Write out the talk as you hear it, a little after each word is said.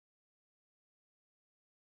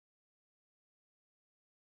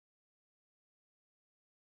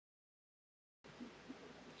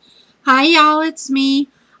Hi y'all, it's me.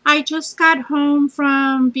 I just got home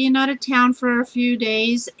from being out of town for a few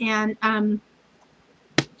days and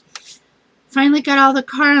finally got all the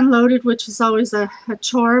car unloaded, which is always a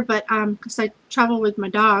chore, but because I travel with my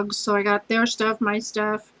dogs, so I got their stuff, my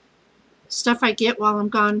stuff, stuff I get while I'm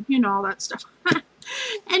gone, you know, all that stuff.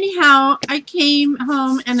 Anyhow, I came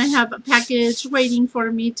home and I have a package waiting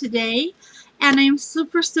for me today, and I'm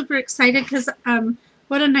super excited because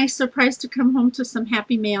what a nice surprise to come home to some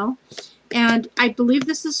happy mail. And I believe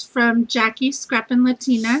this is from Jackie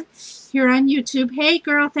ScrappingLatina here on YouTube. Hey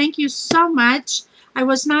girl, thank you so much. I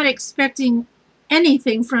was not expecting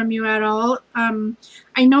anything from you at all.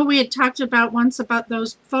 I know we had talked about once about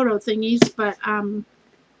those photo thingies, but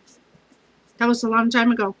that was a long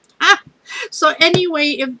time ago. So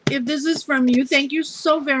anyway, if this is from you, thank you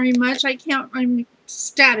so very much. I'm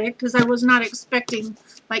ecstatic because I was not expecting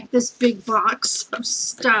like this big box of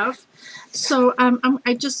stuff. So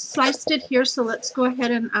I just sliced it here, so let's go ahead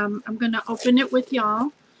and I'm going to open it with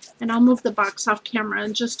y'all. And I'll move the box off camera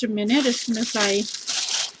in just a minute as soon as I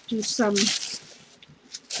do some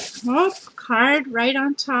card right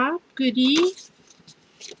on top. Goodie.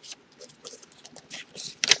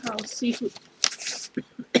 I'll see who...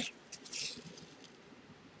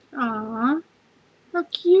 Aww, how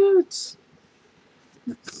cute.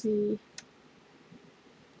 Let's see.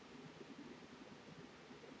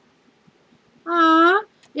 Aww,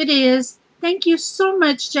 it is. Thank you so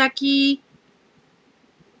much, Jackie.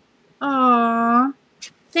 Aww,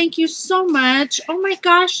 thank you so much. Oh my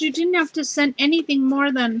gosh, you didn't have to send anything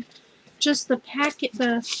more than just the packet.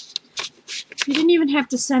 You didn't even have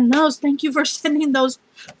to send those. Thank you for sending those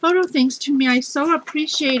photo things to me. I so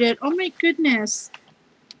appreciate it. Oh my goodness.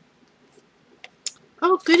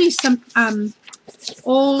 Oh goody, some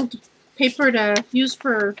old paper to use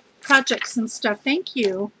for projects and stuff. Thank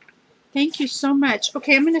you. Thank you so much.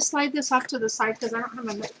 Okay, I'm going to slide this off to the side because I don't have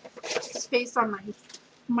enough space on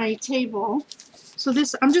my table. So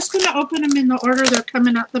this, I'm just going to open them in the order they're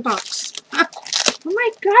coming out the box. Oh my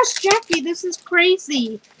gosh, Jackie, this is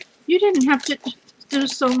crazy. You didn't have to do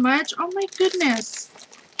so much. Oh my goodness.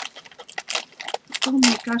 Oh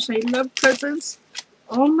my gosh, I love presents.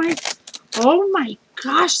 Oh my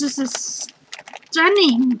gosh, this is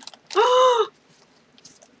stunning. Oh,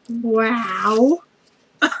 wow.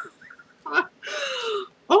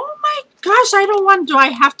 Oh my gosh, I don't want, do I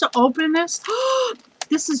have to open this? Oh,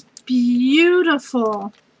 this is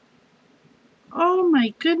beautiful. Oh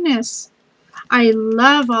my goodness. I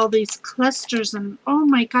love all these clusters and oh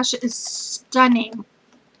my gosh, it is stunning.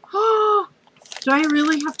 Oh, do I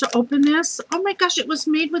really have to open this? Oh my gosh, it was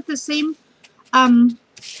made with the same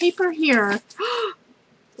paper here.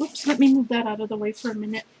 Oops, let me move that out of the way for a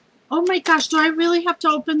minute. Oh my gosh, do I really have to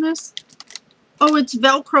open this? Oh, it's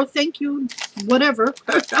Velcro. Thank you. Whatever.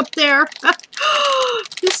 Up there.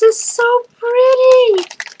 This is so pretty.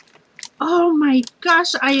 Oh my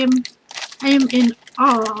gosh, I am in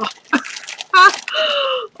awe.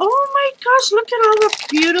 Oh my gosh, look at all the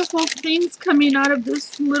beautiful things coming out of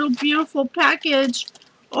this little beautiful package.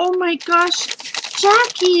 Oh my gosh,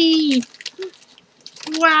 Jackie.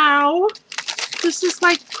 Wow. This is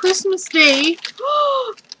like Christmas Day.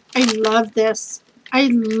 I love this. I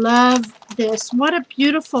love this. What a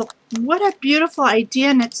beautiful idea.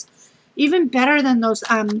 And it's even better than those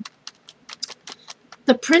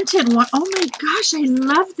the printed one. Oh my gosh, I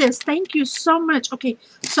love this. Thank you so much. Okay,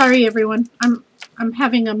 sorry everyone. I'm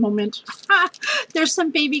having a moment. There's some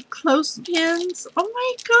baby clothespins. Oh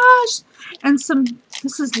my gosh. And some,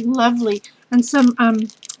 this is lovely. And some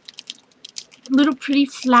little pretty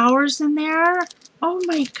flowers in there. Oh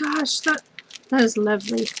my gosh, that is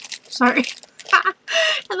lovely. Sorry.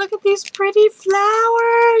 And look at these pretty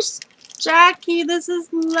flowers. Jackie, this is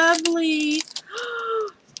lovely.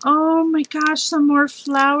 Oh my gosh, some more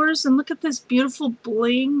flowers. And look at this beautiful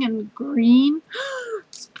bling and green.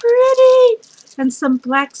 It's pretty. And some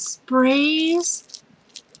black sprays.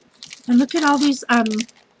 And look at all these, oh,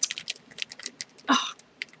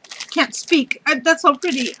 can't speak. That's so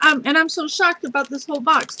pretty. And I'm so shocked about this whole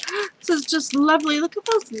box. This is just lovely. Look at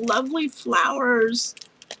those lovely flowers.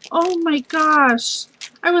 Oh my gosh.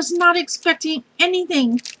 I was not expecting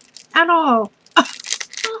anything at all.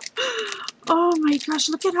 Oh my gosh,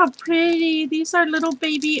 look at how pretty. These are little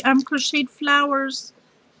baby crocheted flowers.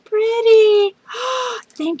 Pretty.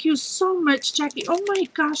 Thank you so much, Jackie. Oh my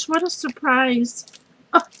gosh, what a surprise.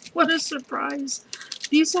 Oh, what a surprise.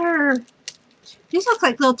 These look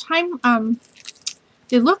like little time,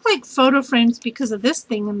 they look like photo frames because of this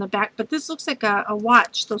thing in the back, but this looks like a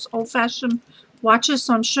watch, those old-fashioned watches,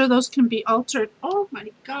 so I'm sure those can be altered. Oh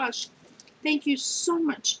my gosh. Thank you so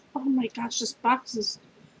much. Oh my gosh, this box is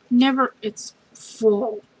never, it's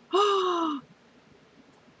full.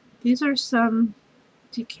 These are some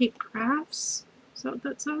DK crafts. Is that what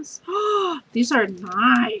that says? These are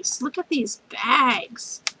nice. Look at these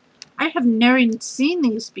bags. I have never seen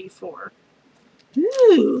these before.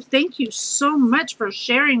 Ooh, thank you so much for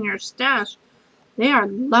sharing your stash. They are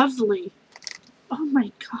lovely. Oh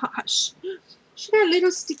my gosh. She got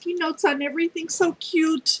little sticky notes on everything. So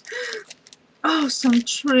cute. Oh, some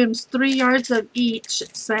trims. 3 yards of each,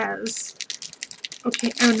 it says.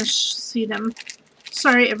 Okay, I'm going to see them.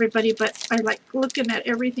 Sorry, everybody, but I like looking at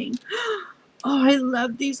everything. Oh, I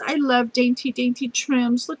love these. I love dainty, dainty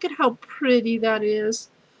trims. Look at how pretty that is.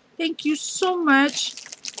 Thank you so much.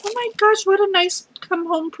 Oh my gosh, what a nice come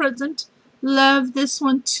home present. Love this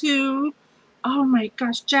one too. Oh my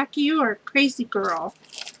gosh, Jackie, you are a crazy girl.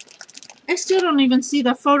 I still don't even see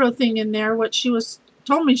the photo thing in there, what she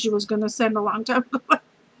told me she was going to send a long time ago.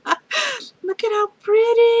 Look at how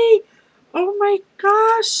pretty. Oh my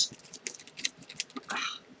gosh.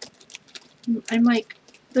 I'm like,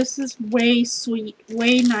 this is way sweet,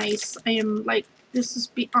 way nice. I am like, this is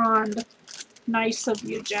beyond nice of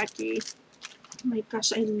you, Jackie. Oh my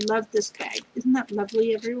gosh, I love this bag. Isn't that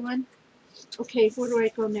lovely, everyone? Okay, where do I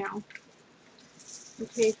go now?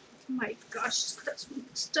 Okay, oh my gosh, that's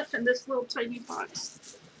stuff in this little tiny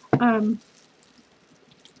box.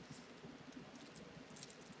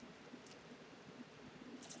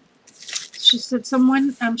 She said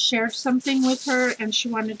someone shared something with her and she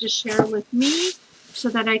wanted to share with me so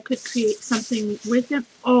that I could create something with them.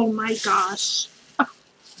 Oh my gosh.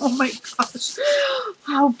 Oh my gosh.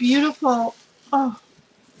 How beautiful. Oh,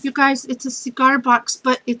 you guys, it's a cigar box,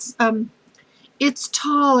 but it's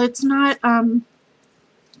tall. It's not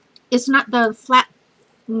the flat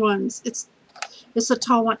ones. It's a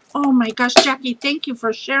tall one. Oh my gosh, Jackie, thank you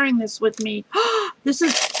for sharing this with me. This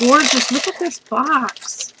is gorgeous. Look at this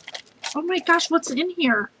box. Oh my gosh, what's in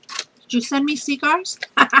here? Did you send me cigars?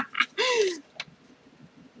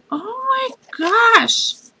 Oh my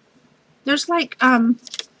gosh. There's like, I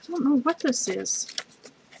don't know what this is.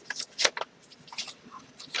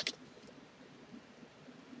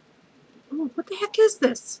 Oh, what the heck is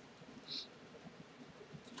this?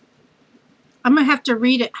 I'm going to have to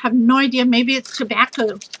read it. Have no idea. Maybe it's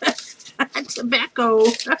tobacco. Tobacco.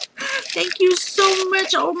 Thank you so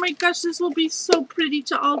much. Oh my gosh, this will be so pretty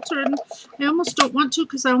to alter. And I almost don't want to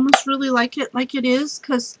because I almost really like it is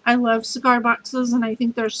because I love cigar boxes and I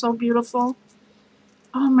think they're so beautiful.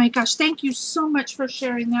 Oh my gosh, thank you so much for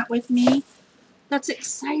sharing that with me. That's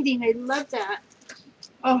exciting. I love that.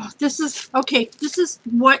 Oh, this is, okay, this is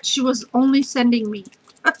what she was only sending me.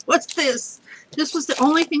 What's this? This was the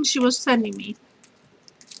only thing she was sending me.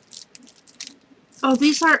 Oh,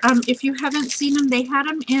 these are, if you haven't seen them, they had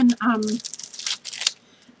them in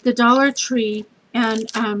the Dollar Tree,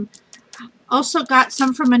 and also got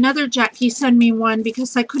some from another Jack. He sent me one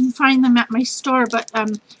because I couldn't find them at my store, but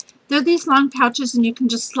they're these long pouches, and you can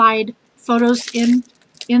just slide photos in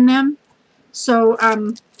them. So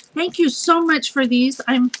thank you so much for these.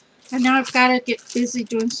 And now I've got to get busy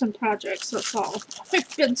doing some projects. That's all.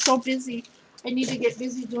 I've been so busy. I need to get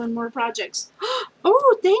busy doing more projects.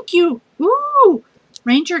 Oh, thank you. Ooh,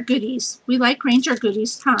 Ranger goodies. We like Ranger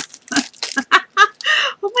goodies, huh?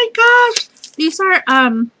 Oh my gosh. These are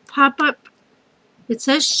pop-up. It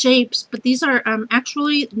says shapes, but these are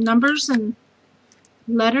actually numbers and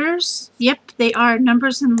letters. Yep, they are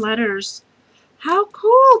numbers and letters. How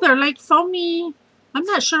cool. They're like foamy. I'm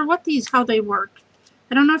not sure how they work.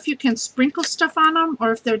 I don't know if you can sprinkle stuff on them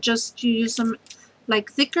or if they're just, you use them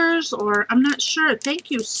like thickers, or I'm not sure.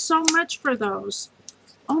 Thank you so much for those.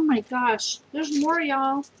 Oh my gosh. There's more,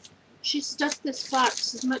 y'all. She stuffed this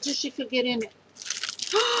box as much as she could get in it.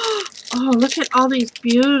 Oh, look at all these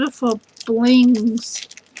beautiful blings.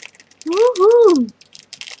 Woohoo!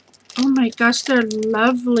 Oh my gosh, they're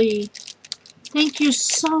lovely. Thank you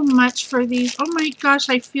so much for these. Oh my gosh,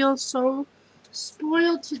 I feel so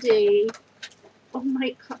spoiled today. Oh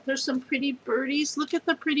my god, there's some pretty birdies. Look at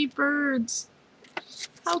the pretty birds.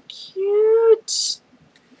 How cute.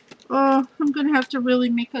 Oh, I'm going to have to really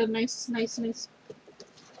make a nice. I see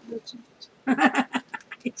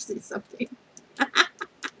something.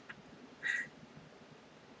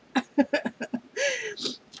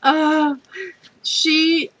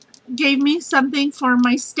 She gave me something for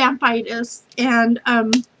my stampitis, and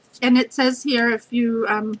it says here if you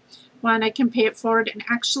want, I can pay it forward. And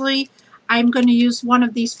actually, I'm going to use one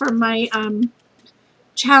of these for my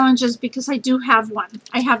challenges because I do have one.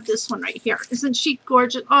 I have this one right here. Isn't she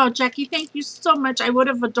gorgeous? Oh, Jackie, thank you so much. I would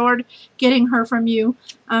have adored getting her from you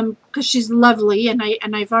because she's lovely, and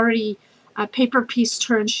I've already paper pieced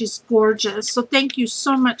her, and she's gorgeous. So thank you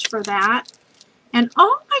so much for that. And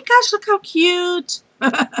oh my gosh, look how cute.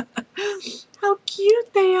 How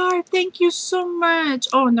cute they are. Thank you so much.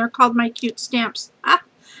 Oh, and they're called my cute stamps. Ah,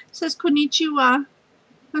 it says konnichiwa.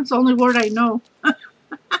 That's the only word I know.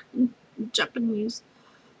 Japanese.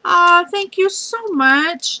 Ah, thank you so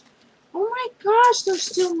much. Oh my gosh, there's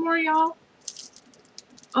still more, y'all.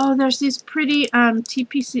 Oh, there's these pretty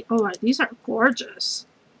TPC. Oh, these are gorgeous.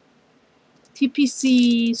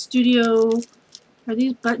 TPC Studio. Are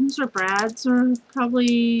these buttons or brads? Or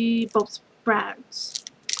probably both brads.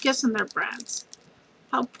 I'm guessing they're brads.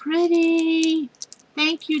 How pretty.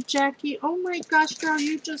 Thank you, Jackie. Oh my gosh, girl,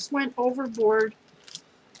 you just went overboard.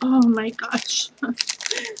 Oh my gosh.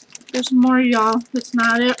 There's more, y'all. It's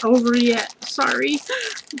not over yet. Sorry.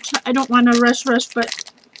 I don't want to rush,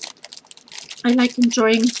 but I like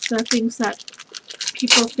enjoying the things that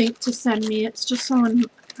people think to send me. It's just so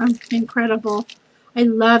incredible. I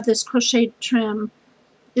love this crochet trim.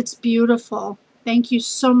 It's beautiful. Thank you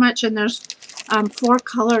so much. And there's 4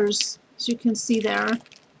 colors, as you can see there.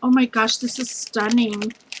 Oh my gosh, this is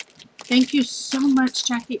stunning. Thank you so much,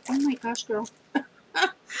 Jackie. Oh my gosh, girl.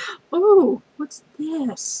 Oh, what's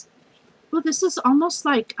this? Oh, this is almost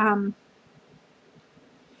like,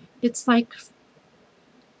 it's like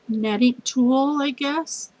netting tool, I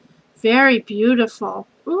guess. Very beautiful.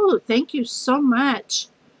 Oh, thank you so much.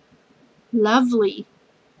 Lovely.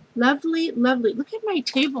 Lovely, lovely. Look at my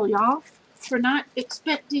table, y'all. For not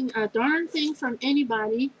expecting a darn thing from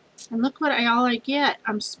anybody. And look what all I get.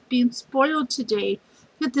 I'm being spoiled today.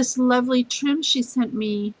 Look at this lovely trim she sent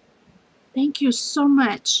me. Thank you so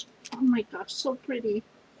much. Oh my gosh, so pretty.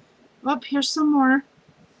 Oh, here's some more.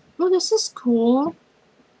 Oh, this is cool.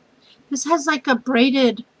 This has like a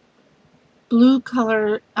braided blue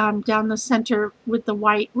color down the center with the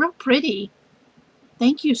white. Real pretty.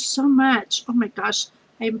 Thank you so much. Oh my gosh,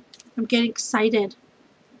 I'm getting excited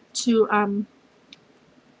to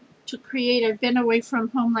create. I've been away from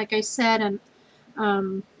home, like I said, and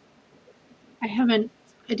I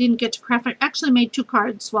didn't get to craft. I actually made 2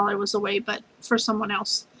 cards while I was away, but for someone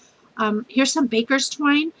else. Here's some baker's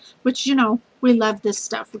twine, which, you know, we love this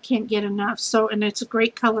stuff. We can't get enough. So, and it's a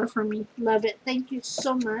great color for me. Love it. Thank you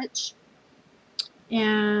so much.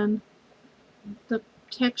 And the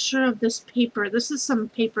texture of this paper. This is some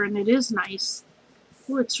paper, and it is nice.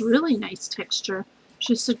 Oh, it's really nice texture.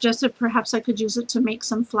 She suggested perhaps I could use it to make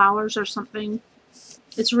some flowers or something.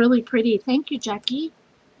 It's really pretty. Thank you, Jackie.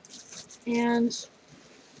 And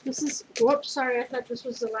this is, whoops, sorry, I thought this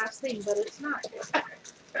was the last thing, but it's not.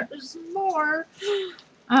 There's more.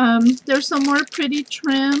 There's some more pretty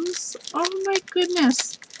trims. Oh my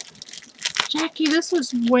goodness. Jackie, this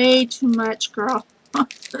was way too much, girl.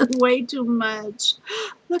 Way too much.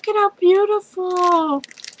 Look at how beautiful. Oh,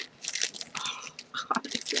 God,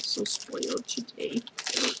 I feel so spoiled today.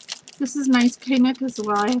 This is nice, kind of, because,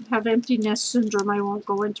 well, I have empty nest syndrome. I won't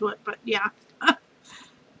go into it, but yeah.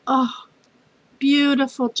 Oh,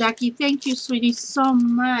 beautiful, Jackie. Thank you, sweetie, so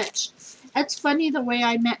much. It's funny the way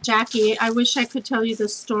I met Jackie. I wish I could tell you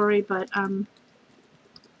this story, but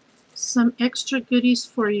some extra goodies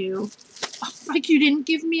for you. Oh, like you didn't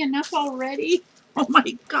give me enough already? Oh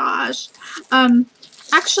my gosh.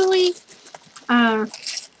 Actually, I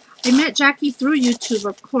met Jackie through YouTube,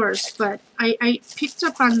 of course, but I picked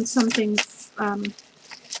up on something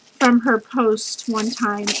from her post one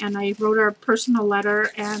time, and I wrote her a personal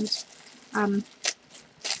letter, and that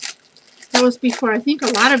was before I think a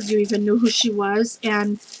lot of you even knew who she was,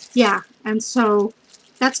 and yeah, and so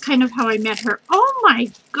that's kind of how I met her. Oh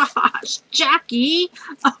my gosh, Jackie!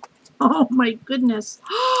 Oh my goodness.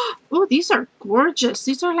 Oh, these are gorgeous.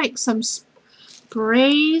 These are like some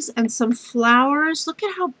sprays and some flowers. Look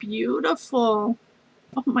at how beautiful.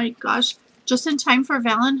 Oh my gosh. Just in time for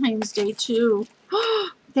Valentine's Day too.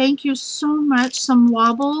 Thank you so much. Some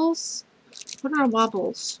wobbles. What are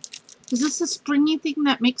wobbles? Is this a springy thing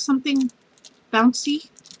that makes something bouncy?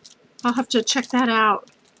 I'll have to check that out.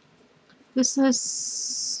 This is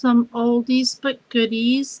some oldies but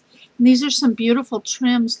goodies. And these are some beautiful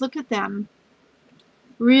trims. Look at them.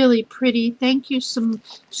 Really pretty. Thank you so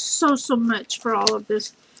much for all of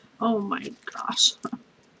this. Oh my gosh.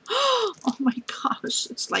 Oh my gosh.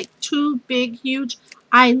 It's like too big, huge.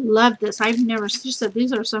 I love this. I've never, she said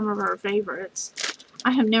these are some of our favorites.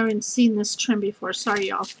 I have never even seen this trim before. Sorry,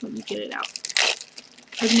 y'all. Let me get it out.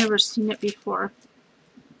 I've never seen it before.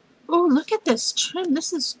 Oh, look at this trim.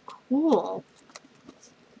 This is cool.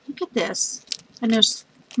 Look at this. And there's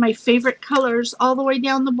my favorite colors all the way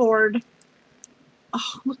down the board.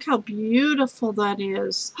 Oh, look how beautiful that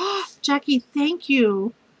is. Oh, Jackie, thank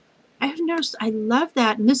you. I love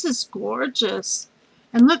that. And this is gorgeous.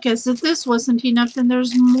 And look, as if this wasn't enough, then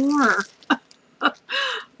there's more.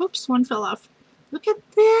 Oops, one fell off. Look at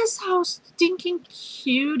this. How stinking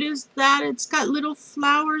cute is that? It's got little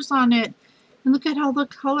flowers on it. And look at all the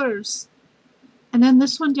colors. And then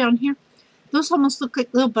this one down here. Those almost look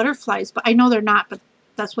like little butterflies, but I know they're not, but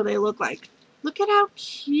that's what they look like. Look at how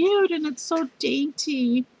cute, and it's so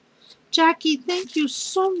dainty. Jackie, thank you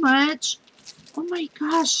so much. Oh my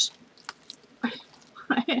gosh.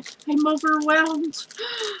 I'm overwhelmed.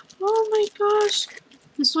 Oh my gosh.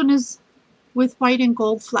 This one is with white and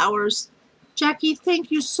gold flowers. Jackie,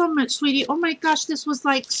 thank you so much, sweetie. Oh my gosh, this was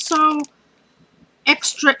like so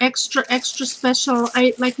extra special.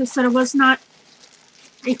 Like I said, I was not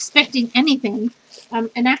expecting anything.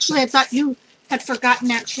 And actually, I thought you had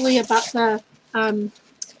forgotten actually about the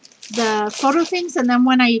photo things. And then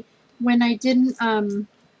when I didn't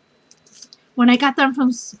when I got them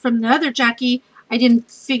from the other Jackie, I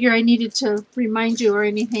didn't figure I needed to remind you or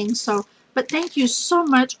anything. So, but thank you so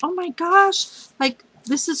much. Oh my gosh, like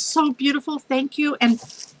this is so beautiful. Thank you. And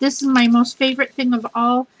this is my most favorite thing of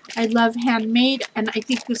all. I love handmade, and I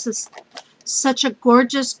think this is such a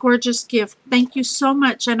gorgeous gift. Thank you so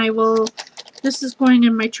much. And this is going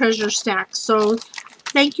in my treasure stack. So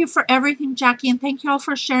thank you for everything, Jackie, and thank you all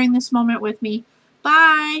for sharing this moment with me.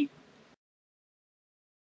 Bye.